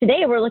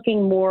Today, we're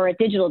looking more at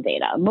digital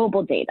data,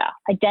 mobile data,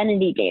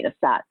 identity data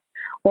sets.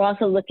 We're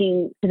also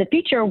looking to the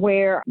future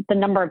where the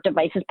number of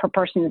devices per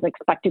person is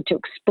expected to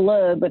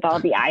explode with all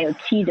the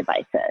IoT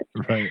devices.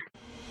 Right.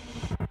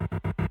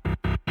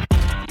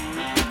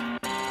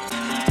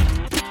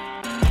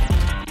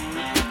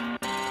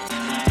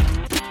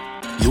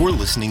 You're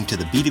listening to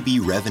the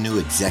B2B Revenue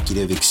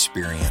Executive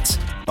Experience,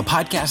 a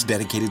podcast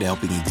dedicated to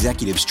helping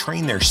executives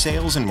train their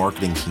sales and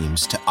marketing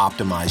teams to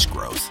optimize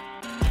growth.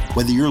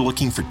 Whether you're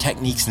looking for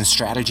techniques and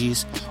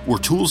strategies or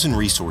tools and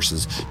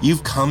resources,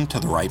 you've come to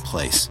the right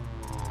place.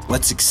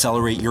 Let's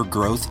accelerate your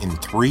growth in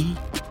 3,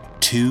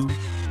 2,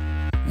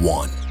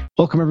 1.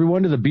 Welcome,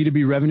 everyone, to the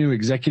B2B Revenue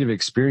Executive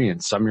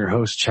Experience. I'm your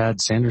host,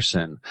 Chad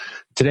Sanderson.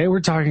 Today,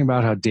 we're talking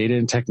about how data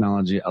and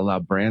technology allow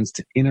brands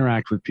to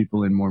interact with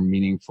people in more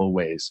meaningful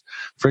ways.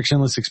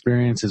 Frictionless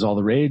experience is all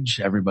the rage.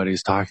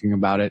 Everybody's talking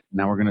about it.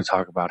 Now we're going to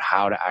talk about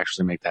how to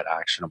actually make that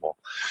actionable.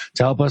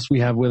 To help us,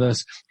 we have with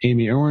us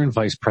Aimee Irwin,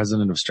 Vice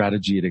President of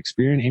Strategy at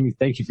Experian. Aimee,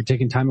 thank you for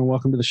taking time and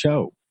welcome to the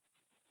show.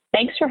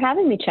 Thanks for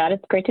having me, Chad.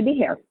 It's great to be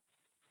here.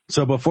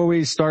 So before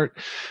we start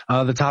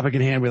the topic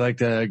at hand, we like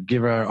to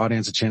give our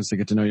audience a chance to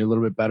get to know you a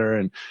little bit better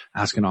and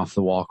ask an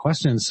off-the-wall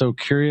question. So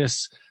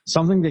curious,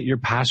 something that you're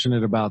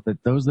passionate about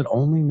that those that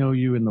only know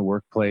you in the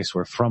workplace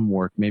or from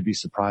work may be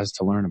surprised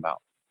to learn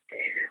about.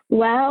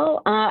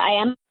 Well,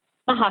 I am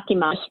a hockey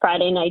mom.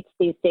 Friday nights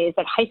these days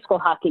at high school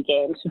hockey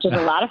games, which is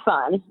a lot of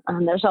fun.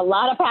 There's a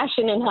lot of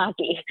passion in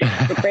hockey.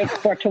 It's a great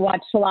sport to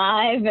watch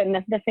live, and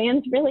the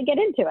fans really get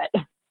into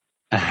it.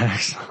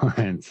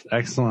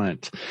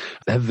 Excellent.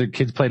 Have the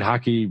kids played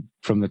hockey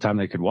from the time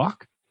they could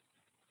walk?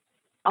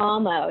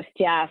 Almost,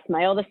 yes.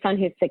 My oldest son,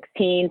 who's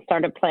 16,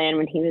 started playing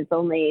when he was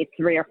only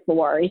 3 or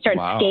 4. He started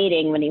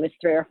skating when he was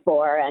 3 or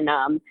 4,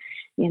 and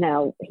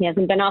he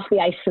hasn't been off the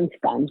ice since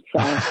then.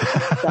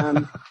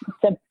 So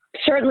it's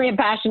certainly a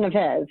passion of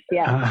his.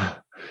 Yeah,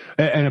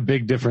 and a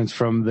big difference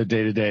from the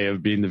day-to-day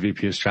of being the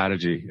VP of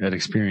Strategy at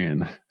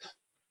Experian.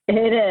 It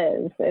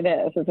is.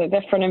 It's a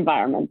different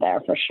environment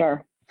there for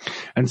sure.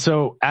 And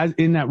so as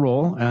in that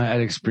role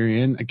at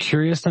Experian, I'm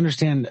curious to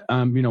understand,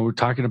 we're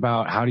talking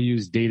about how to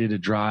use data to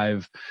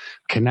drive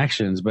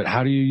connections, but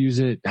how do you use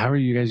it? How are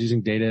you guys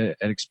using data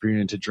at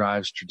Experian to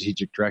drive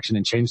strategic direction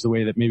and change the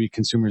way that maybe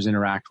consumers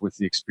interact with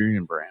the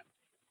Experian brand?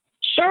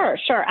 Sure,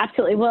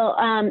 absolutely. Well,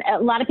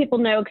 a lot of people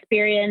know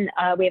Experian.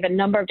 We have a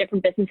number of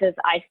different businesses.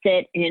 I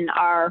sit in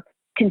our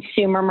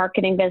consumer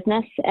marketing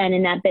business, and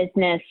in that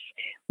business,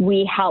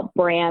 we help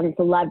brands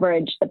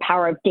leverage the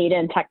power of data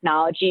and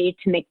technology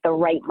to make the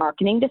right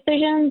marketing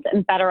decisions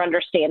and better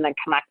understand and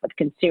connect with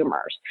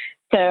consumers.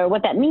 So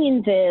what that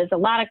means is a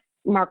lot of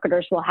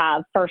marketers will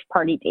have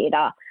first-party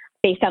data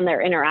based on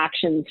their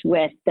interactions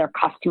with their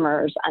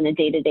customers on a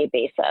day-to-day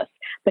basis.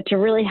 But to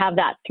really have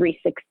that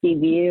 360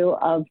 view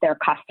of their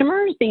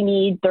customers, they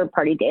need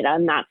third-party data,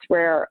 and that's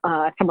where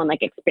someone like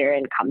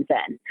Experian comes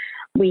in.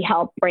 We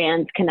help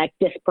brands connect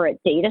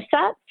disparate data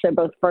sets, so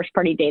both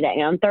first-party data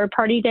and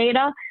third-party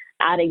data,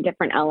 adding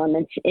different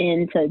elements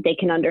in so they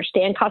can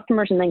understand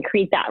customers and then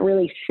create that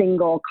really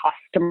single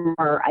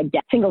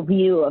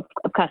view of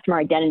customer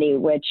identity,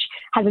 which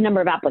has a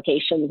number of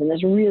applications and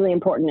is really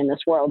important in this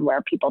world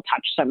where people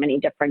touch so many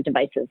different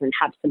devices and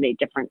have so many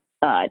different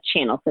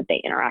channels that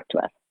they interact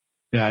with.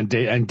 Yeah,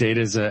 and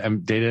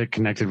data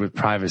connected with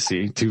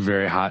privacy, two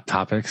very hot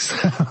topics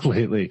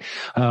lately.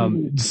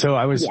 So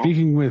I was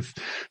speaking with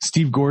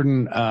Steve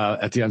Gordon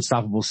at the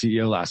Unstoppable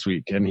CEO last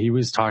week, and he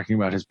was talking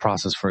about his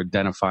process for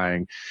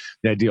identifying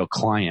the ideal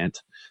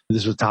client.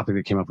 This was a topic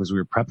that came up as we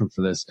were prepping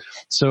for this.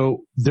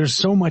 So there's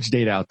so much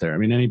data out there. I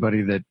mean,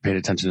 anybody that paid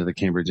attention to the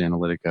Cambridge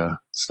Analytica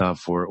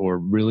stuff or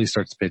really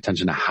starts to pay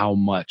attention to how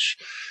much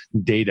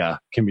data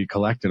can be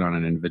collected on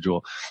an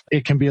individual,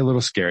 it can be a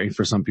little scary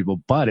for some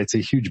people, but it's a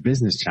huge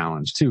business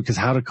challenge too, because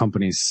how do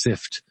companies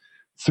sift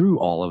through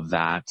all of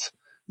that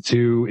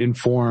to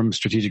inform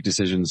strategic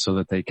decisions so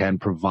that they can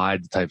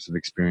provide the types of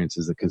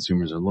experiences that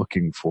consumers are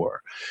looking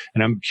for?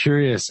 And I'm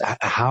curious,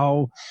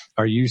 how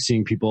are you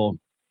seeing people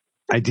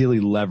ideally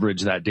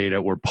leverage that data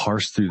or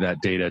parse through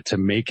that data to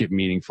make it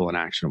meaningful and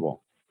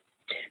actionable?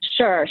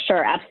 Sure,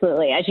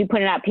 absolutely. As you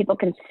pointed out, people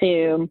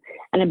consume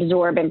and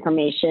absorb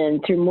information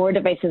through more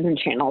devices and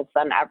channels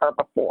than ever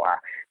before.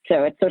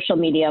 So it's social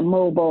media,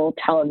 mobile,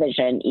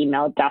 television,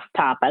 email,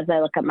 desktop. As I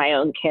look at my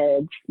own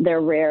kids,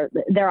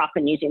 they're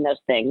often using those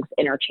things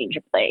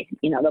interchangeably.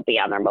 They'll be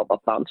on their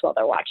mobile phones while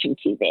they're watching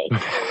TV.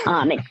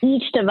 And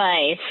each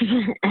device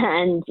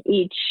and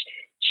each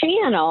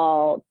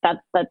channel that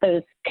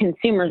those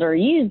consumers are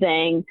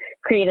using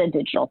create a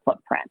digital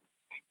footprint.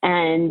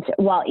 And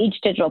while each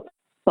digital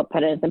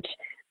footprint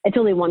it's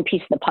only one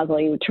piece of the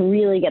puzzle, to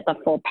really get the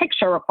full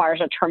picture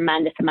requires a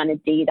tremendous amount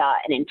of data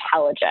and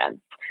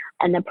intelligence.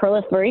 And the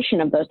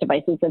proliferation of those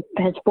devices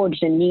has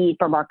forged a need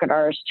for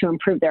marketers to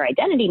improve their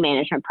identity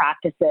management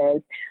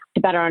practices,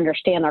 to better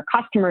understand their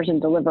customers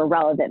and deliver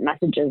relevant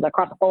messages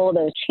across all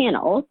those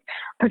channels,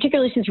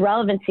 particularly since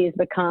relevancy has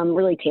become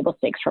really table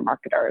stakes for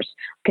marketers.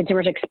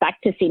 Consumers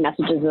expect to see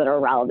messages that are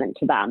relevant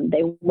to them.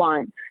 They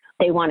want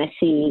They want to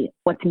see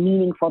what's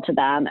meaningful to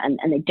them, and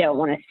they don't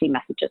want to see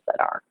messages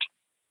that aren't.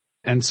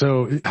 And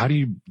so how do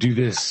you do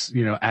this,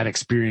 at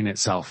Experian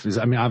itself?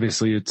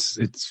 Obviously it's,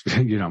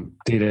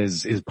 data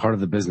is part of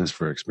the business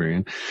for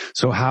Experian.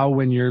 So how,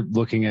 when you're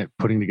looking at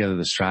putting together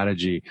the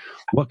strategy,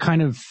 what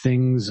kind of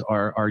things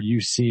are you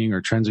seeing,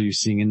 or trends are you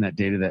seeing in that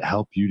data that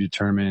help you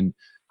determine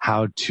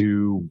how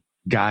to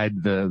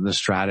guide the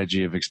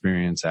strategy of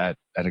experience at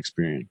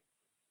Experian?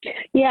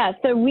 Yeah,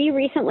 so we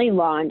recently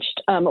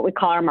launched what we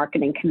call our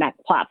Marketing Connect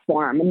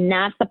platform, and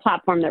that's the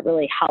platform that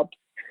really helps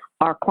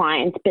our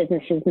clients'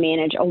 businesses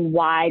manage a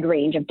wide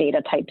range of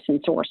data types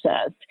and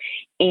sources,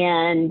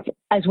 and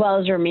as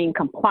well as remain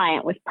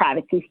compliant with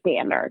privacy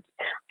standards.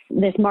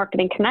 This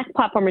Marketing Connect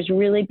platform is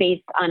really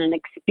based on an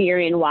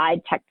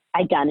Experian-wide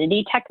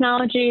identity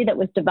technology that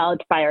was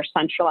developed by our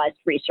centralized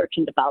research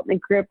and development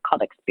group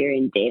called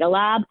Experian Data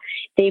Lab.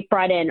 They've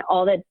brought in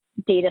all the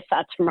data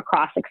sets from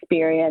across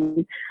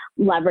Experian,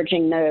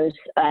 leveraging those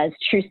as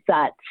true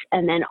sets,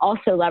 and then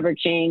also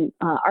leveraging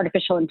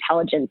artificial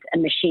intelligence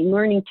and machine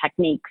learning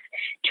techniques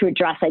to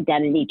address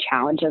identity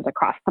challenges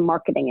across the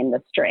marketing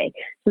industry.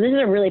 So this is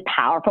a really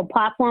powerful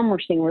platform.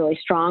 We're seeing really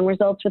strong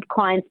results with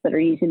clients that are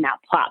using that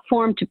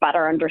platform to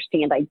better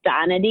understand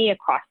identity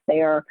across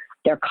their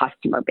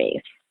customer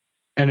base.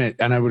 And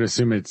I would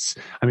assume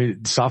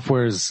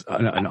software is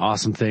an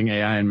awesome thing,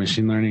 AI and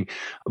machine learning.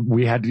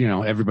 We had,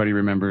 everybody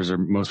remembers, or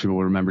most people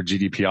will remember,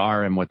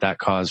 GDPR and what that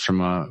caused from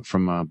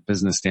a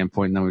business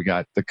standpoint. And then we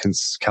got the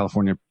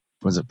California,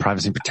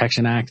 Privacy and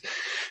Protection Act,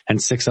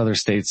 and 6 other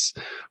states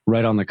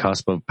right on the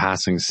cusp of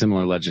passing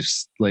similar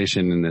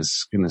legislation in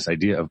this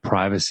idea of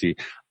privacy.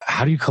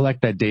 How do you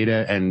collect that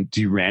data, and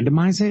do you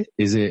randomize it?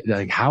 Is it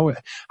like, how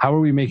are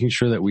we making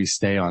sure that we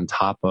stay on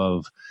top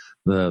of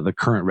the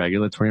current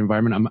regulatory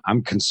environment?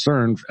 I'm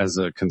concerned as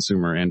a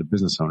consumer and a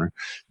business owner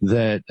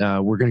that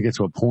we're going to get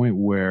to a point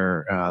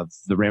where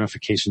the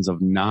ramifications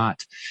of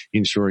not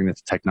ensuring that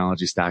the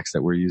technology stacks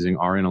that we're using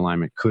are in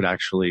alignment could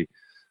actually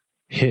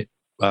hit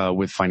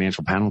with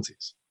financial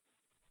penalties.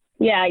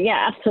 Yeah,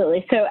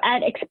 absolutely. So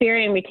at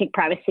Experian, we take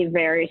privacy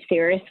very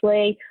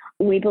seriously.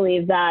 We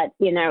believe that,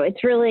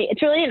 it's really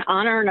an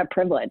honor and a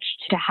privilege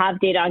to have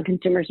data on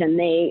consumers, and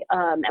we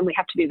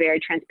have to be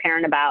very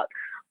transparent about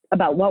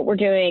what we're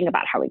doing,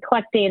 about how we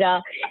collect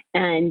data,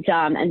 and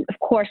of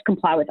course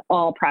comply with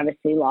all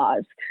privacy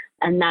laws.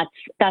 And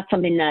that's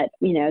something that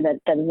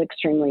that is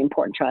extremely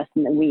important to us,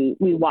 and that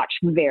we watch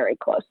very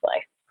closely.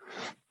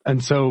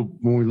 And so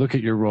when we look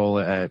at your role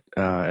at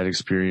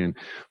Experian,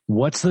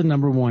 what's the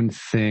number one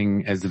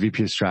thing as the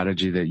VP of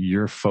strategy that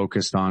you're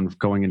focused on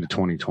going into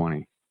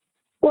 2020?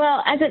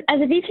 Well, as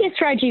a VP of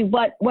strategy,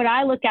 what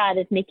I look at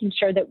is making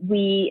sure that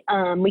we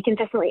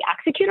consistently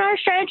execute our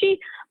strategy,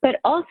 but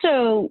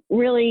also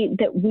really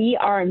that we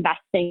are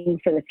investing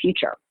for the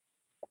future.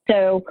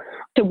 So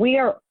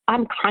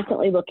I'm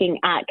constantly looking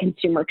at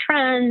consumer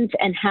trends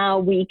and how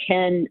we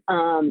can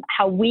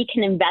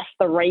invest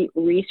the right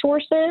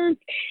resources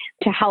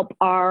to help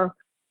our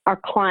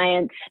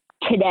clients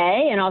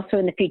today and also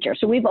in the future.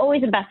 So we've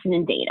always invested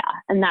in data,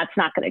 and that's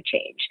not going to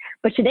change.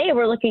 But today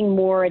we're looking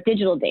more at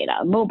digital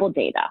data, mobile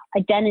data,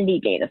 identity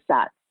data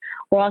sets.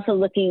 We're also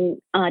looking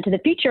to the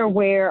future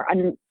where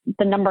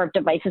the number of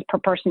devices per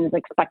person is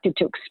expected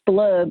to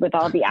explode with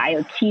all the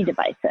IoT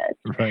devices.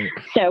 Right.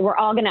 So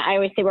I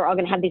always say we're all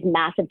going to have these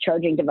massive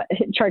charging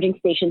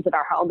stations at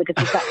our home because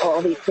we've got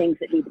all these things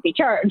that need to be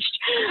charged.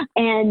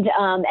 And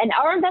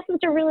our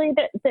investments are really,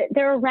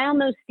 they're around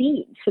those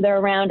themes. So they're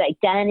around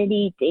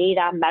identity,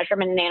 data,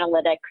 measurement, and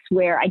analytics,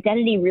 where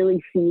identity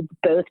really feeds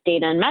both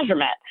data and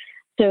measurement.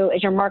 So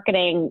as your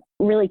marketing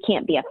really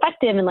can't be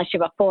effective unless you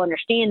have a full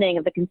understanding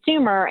of the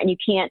consumer, and you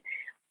can't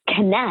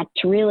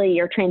connect really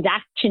your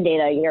transaction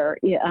data,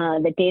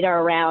 the data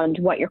around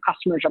what your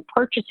customers are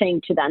purchasing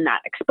to then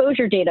that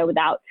exposure data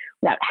without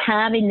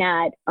having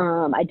that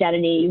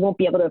identity. You won't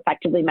be able to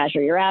effectively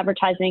measure your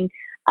advertising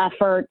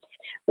efforts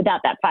without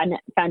that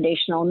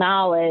foundational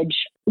knowledge.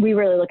 We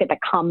really look at the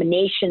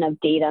combination of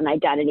data and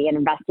identity and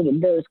invested in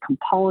those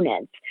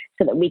components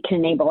so that we can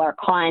enable our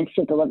clients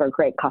to deliver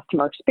great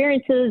customer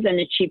experiences and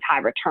achieve high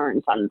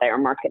returns on their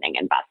marketing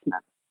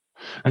investment.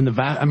 And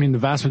the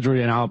vast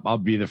majority, and I'll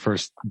be the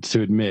first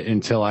to admit,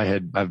 until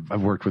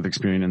I've worked with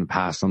Experian in the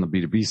past on the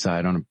B2B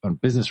side on a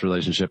business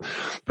relationship,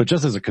 but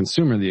just as a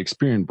consumer, the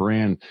Experian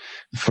brand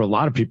for a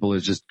lot of people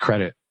is just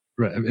credit.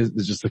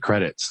 It's just the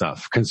credit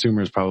stuff.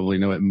 Consumers probably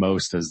know it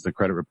most as the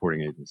credit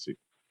reporting agency.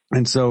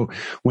 And so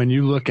when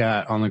you look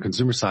at on the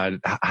consumer side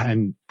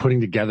and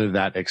putting together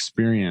that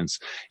experience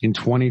in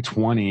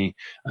 2020,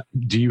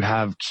 do you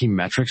have key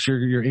metrics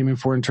you're aiming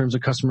for in terms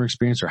of customer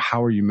experience, or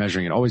how are you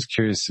measuring it? Always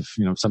curious if,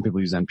 some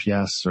people use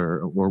NPS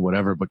or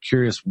whatever, but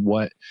curious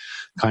what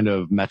kind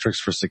of metrics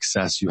for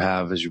success you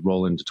have as you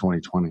roll into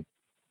 2020.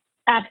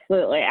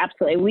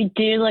 Absolutely. We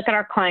do look at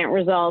our client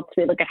results.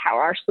 We look at how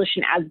our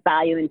solution adds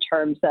value in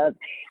terms of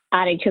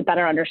adding to a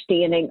better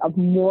understanding of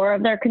more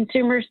of their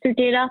consumers through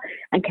data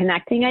and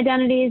connecting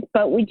identities.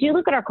 But we do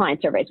look at our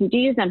client surveys. We do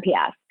use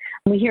NPS.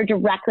 We hear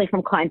directly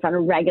from clients on a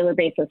regular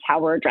basis how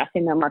we're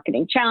addressing their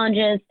marketing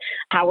challenges,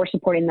 how we're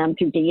supporting them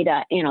through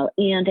data and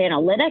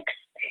analytics.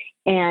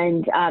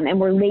 And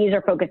we're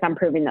laser focused on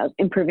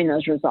improving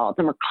those results.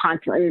 And we're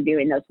constantly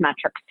reviewing those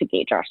metrics to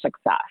gauge our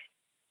success.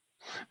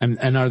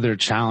 And are there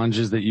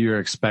challenges that you're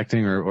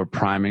expecting or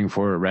priming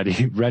for,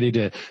 ready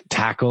to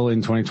tackle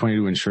in 2020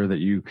 to ensure that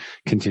you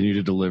continue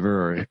to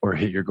deliver or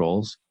hit your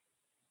goals?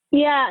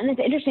 Yeah, and it's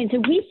interesting. So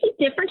we see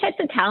different types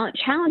of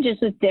challenges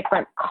with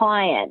different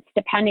clients,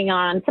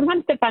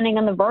 sometimes depending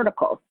on the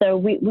vertical. So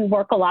we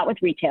work a lot with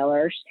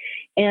retailers,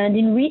 and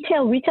in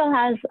retail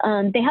has,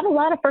 they have a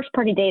lot of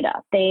first-party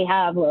data. They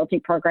have loyalty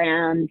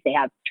programs, they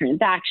have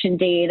transaction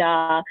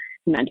data,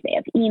 sometimes they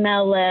have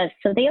email lists.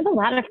 So they have a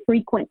lot of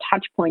frequent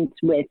touch points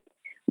with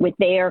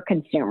their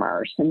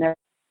consumers and their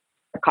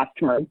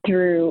customers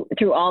through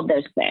all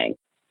those things.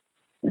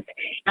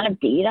 Kind of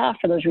data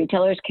for those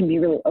retailers can be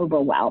really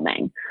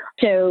overwhelming.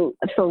 So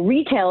for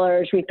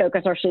retailers, we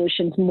focus our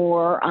solutions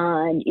more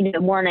on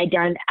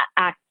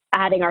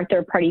adding our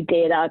third-party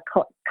data,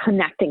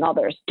 connecting all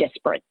those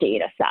disparate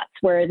data sets.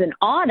 Whereas in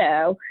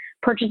auto,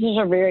 purchases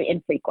are very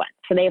infrequent,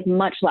 so they have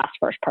much less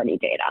first-party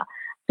data.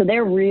 So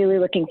they're really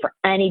looking for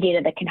any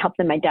data that can help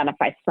them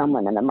identify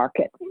someone in the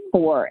market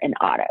for an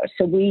auto.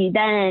 So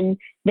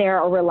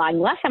they're relying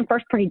less on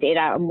first-party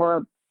data, and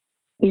we're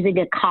using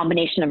a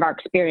combination of our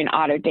Experian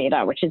auto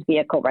data, which is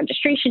vehicle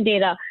registration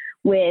data,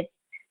 with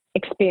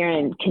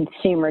Experian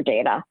consumer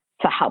data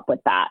to help with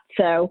that.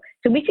 So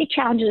we see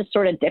challenges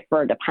sort of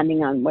differ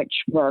depending on which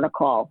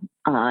vertical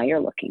you're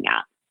looking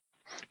at.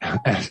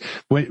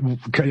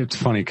 It's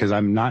funny because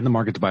I'm not in the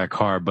market to buy a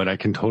car, but I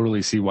can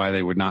totally see why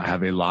they would not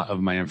have a lot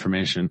of my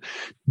information.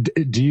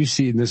 Do you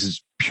see, and this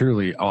is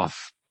purely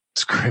off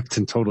script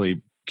and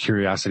totally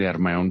curiosity out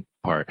of my own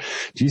part,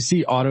 do you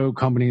see auto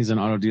companies and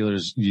auto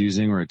dealers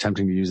using or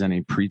attempting to use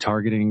any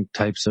pre-targeting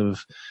types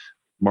of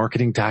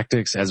marketing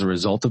tactics as a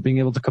result of being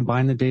able to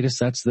combine the data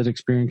sets that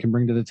Experian can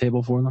bring to the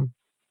table for them?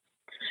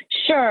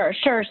 Sure.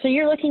 So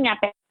you're looking at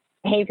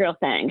behavioral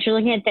things. You're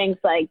looking at things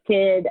like,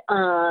 did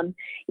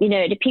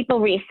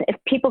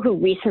people who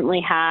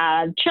recently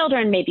had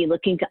children maybe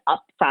looking to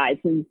upsize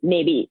and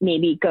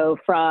maybe go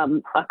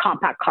from a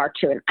compact car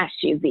to an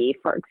SUV,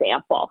 for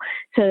example.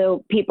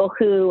 So people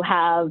who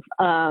have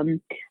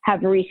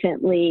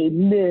recently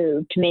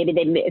moved,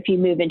 if you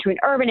move into an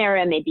urban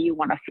area, maybe you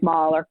want a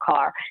smaller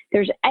car.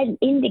 There's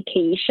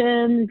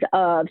indications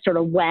of sort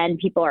of when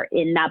people are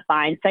in that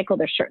buying cycle.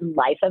 There's certain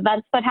life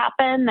events that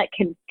happen that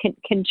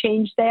can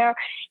change there.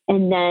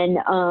 And then,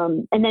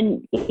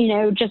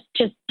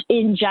 just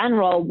in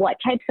general, what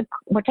types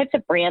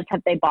of brands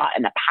have they bought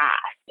in the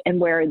past, and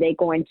where are they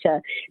going to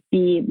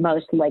be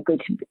most likely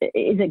to?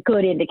 Is a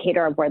good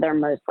indicator of where they're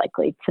most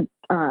likely to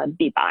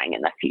be buying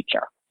in the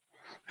future.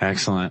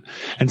 Excellent.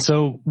 And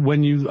so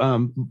when you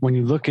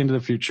look into the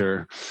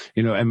future,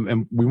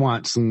 and we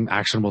want some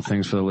actionable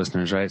things for the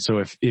listeners, right?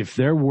 So if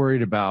they're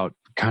worried about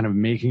kind of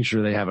making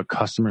sure they have a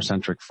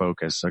customer-centric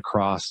focus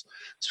across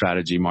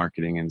strategy,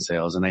 marketing, and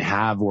sales, and they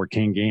have or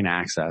can gain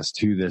access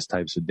to this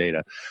types of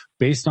data,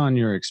 based on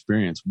your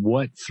experience,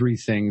 what 3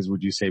 things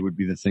would you say would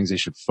be the things they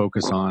should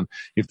focus on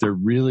if they're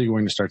really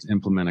going to start to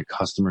implement a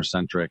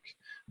customer-centric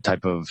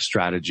type of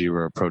strategy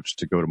or approach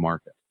to go to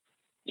market?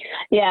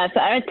 Yeah,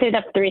 so I would say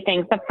that's 3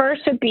 things. The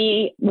first would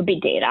be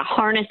data.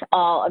 Harness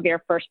all of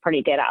your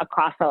first-party data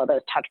across all of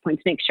those touch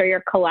points. Make sure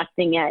you're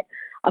collecting it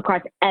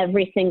across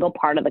every single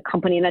part of the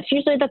company. And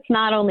that's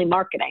not only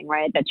marketing,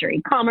 right? That's your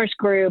e-commerce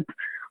group,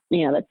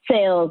 that's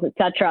sales, et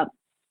cetera.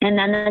 And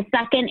then the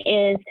second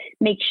is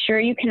make sure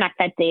you connect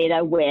that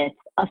data with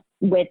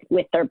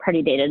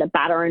third-party data to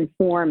better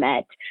inform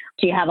it.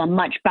 So you have a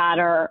much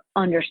better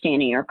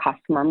understanding of your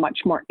customer,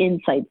 much more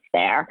insights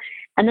there.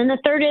 And then the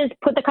third is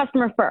put the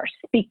customer first,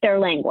 speak their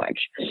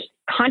language.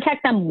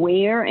 Contact them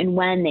where and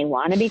when they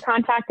want to be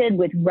contacted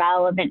with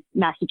relevant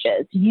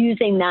messages,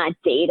 using that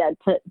data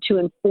to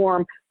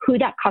inform who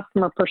that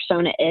customer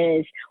persona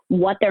is,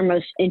 what they're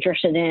most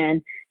interested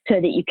in, so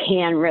that you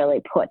can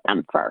really put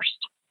them first.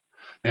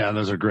 Yeah,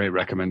 those are great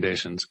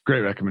recommendations.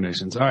 Great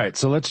recommendations. All right,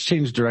 so let's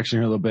change direction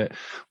here a little bit.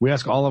 We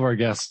ask all of our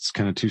guests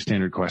kind of 2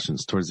 standard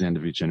questions towards the end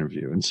of each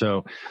interview. And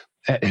so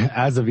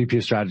as a VP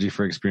of strategy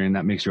for Experian,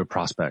 that makes you a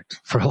prospect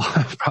for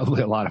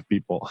probably a lot of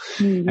people.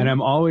 Mm-hmm. And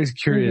I'm always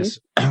curious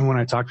when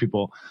I talk to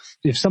people,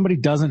 if somebody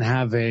doesn't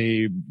have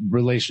a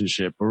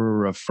relationship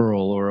or a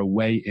referral or a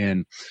way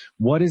in,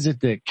 what is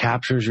it that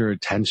captures your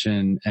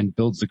attention and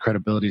builds the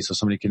credibility so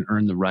somebody can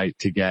earn the right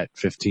to get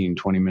 15,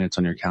 20 minutes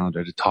on your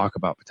calendar to talk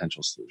about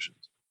potential solutions?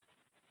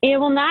 Yeah,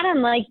 well, not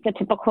unlike the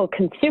typical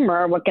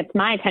consumer, what gets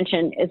my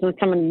attention is when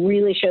someone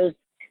really shows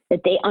that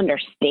they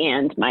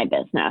understand my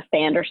business.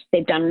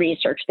 They've done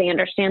research. They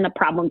understand the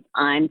problems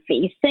I'm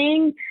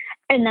facing.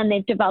 And then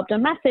they've developed a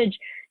message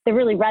that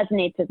really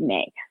resonates with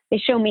me. They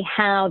show me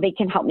how they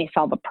can help me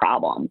solve a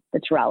problem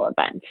that's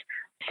relevant.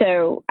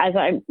 So as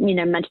I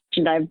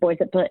mentioned, I have boys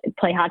that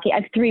play hockey.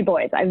 I have 3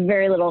 boys. I have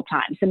very little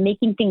time. So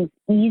making things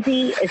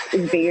easy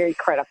is very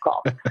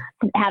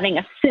Having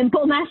a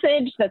simple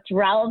message that's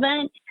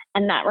relevant,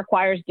 and that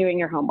requires doing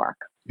your homework.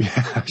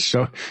 Yeah,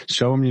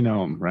 show them you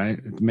know them, right?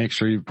 Make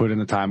sure you put in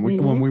the time.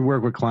 When we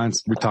work with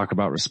clients, we talk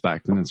about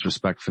respect, and it's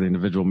respect for the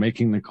individual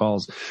making the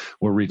calls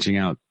or reaching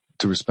out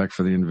to respect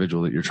for the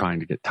individual that you're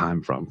trying to get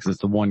time from, because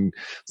it's the one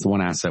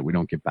asset we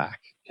don't get back,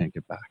 can't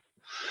get back.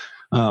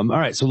 All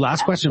right. So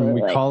last question,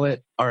 we call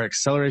it our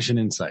acceleration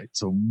insight.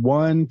 So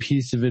one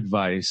piece of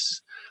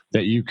advice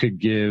that you could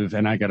give,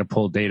 and I got to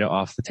pull data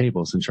off the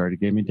table since you already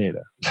gave me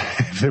data.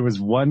 If there was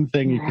one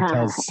thing you could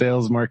tell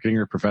sales, marketing,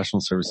 or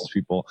professional services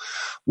people,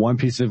 one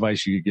piece of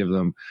advice you could give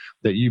them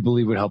that you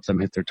believe would help them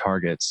hit their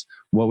targets,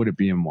 what would it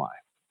be and why?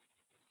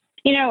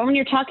 You know, when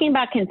you're talking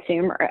about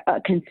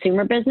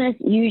consumer business,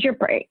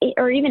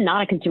 or even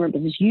not a consumer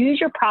business,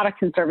 use your products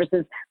and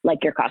services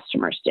like your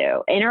customers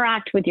do.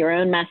 Interact with your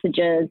own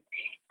messages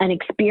and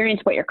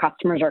experience what your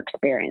customers are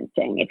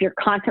experiencing. If you're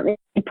constantly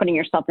putting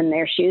yourself in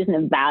their shoes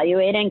and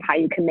evaluating how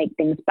you can make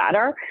things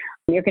better,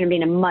 you're going to be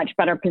in a much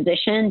better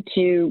position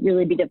to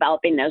really be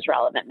developing those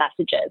relevant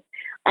messages.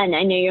 And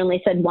I know you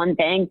only said one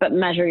thing, but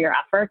measure your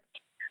efforts.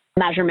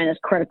 Measurement is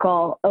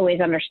critical.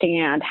 Always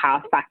understand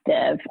how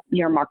effective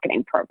your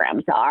marketing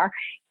programs are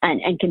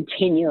and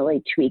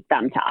continually tweak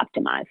them to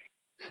optimize.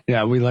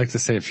 Yeah, we like to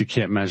say if you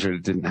can't measure it,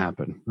 it didn't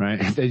happen,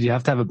 right? You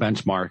have to have a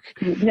benchmark.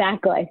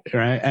 Exactly.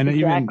 Right. And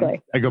even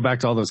I go back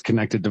to all those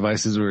connected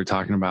devices we were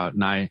talking about,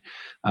 and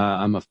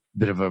I'm a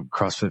bit of a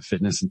CrossFit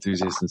fitness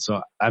enthusiast. And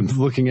so I'm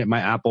looking at my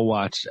Apple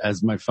Watch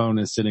as my phone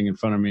is sitting in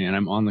front of me and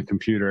I'm on the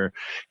computer,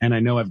 and I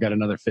know I've got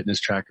another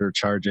fitness tracker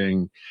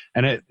charging.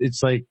 And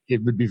it's like,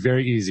 it would be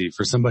very easy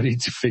for somebody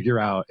to figure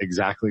out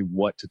exactly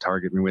what to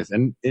target me with.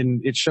 And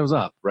it shows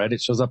up, right?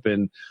 It shows up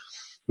in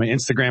my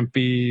Instagram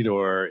feed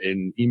or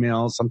in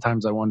emails.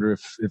 Sometimes I wonder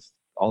if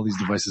all these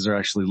devices are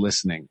actually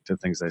listening to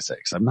things I say,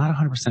 because I'm not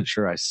 100%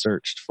 sure I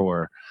searched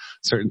for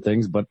certain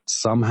things, but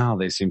somehow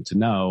they seem to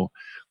know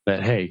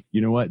that, hey,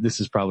 you know what? This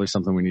is probably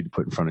something we need to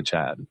put in front of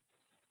Chad.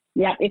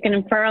 Yeah, you can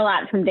infer a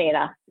lot from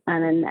data,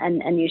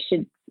 and you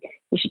should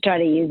try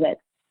to use it.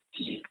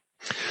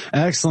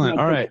 Excellent.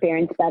 All right.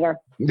 Experience better.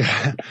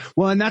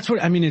 Well, and that's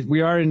what, I mean,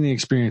 we are in the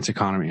experience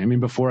economy. I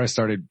mean, before I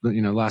started,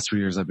 last 3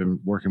 years, I've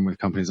been working with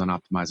companies on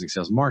optimizing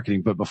sales and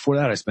marketing. But before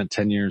that, I spent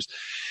 10 years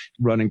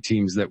running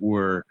teams that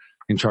were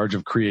in charge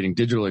of creating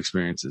digital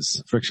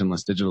experiences,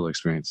 frictionless digital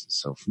experiences.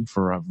 So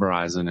for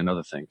Verizon and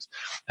other things.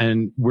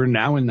 And we're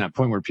now in that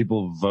point where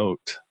people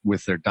vote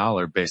with their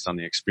dollar based on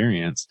the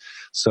experience.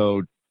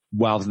 So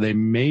while they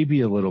may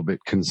be a little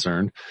bit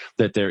concerned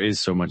that there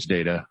is so much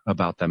data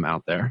about them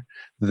out there,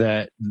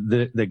 that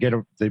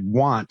they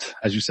want,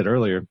 as you said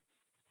earlier,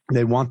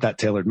 they want that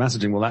tailored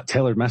messaging. Well, that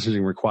tailored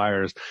messaging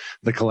requires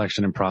the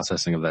collection and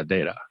processing of that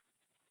data.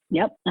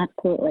 Yep,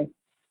 absolutely.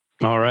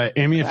 All right,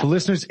 Aimee, if a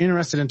listener's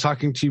interested in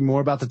talking to you more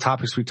about the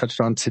topics we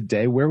touched on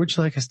today, where would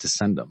you like us to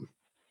send them?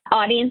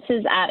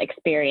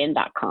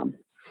 Audiences@Experian.com.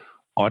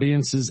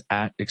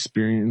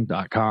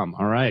 Audiences@Experian.com.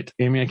 All right.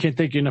 Aimee, I can't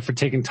thank you enough for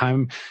taking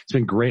time. It's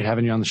been great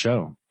having you on the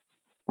show.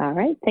 All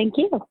right. Thank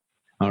you.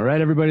 All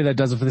right, everybody. That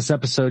does it for this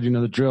episode. You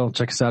know the drill.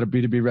 Check us out at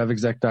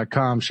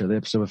b2brevexec.com. Share the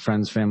episode with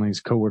friends,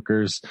 families,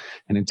 coworkers.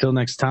 And until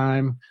next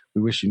time,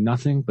 we wish you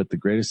nothing but the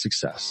greatest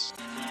success.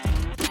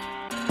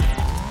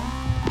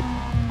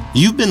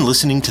 You've been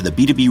listening to the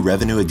B2B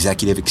Revenue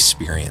Executive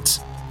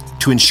Experience.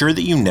 To ensure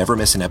that you never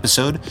miss an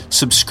episode,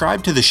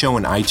 subscribe to the show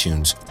in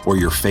iTunes or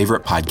your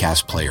favorite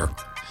podcast player.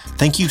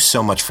 Thank you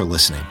so much for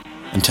listening.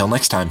 Until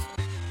next time.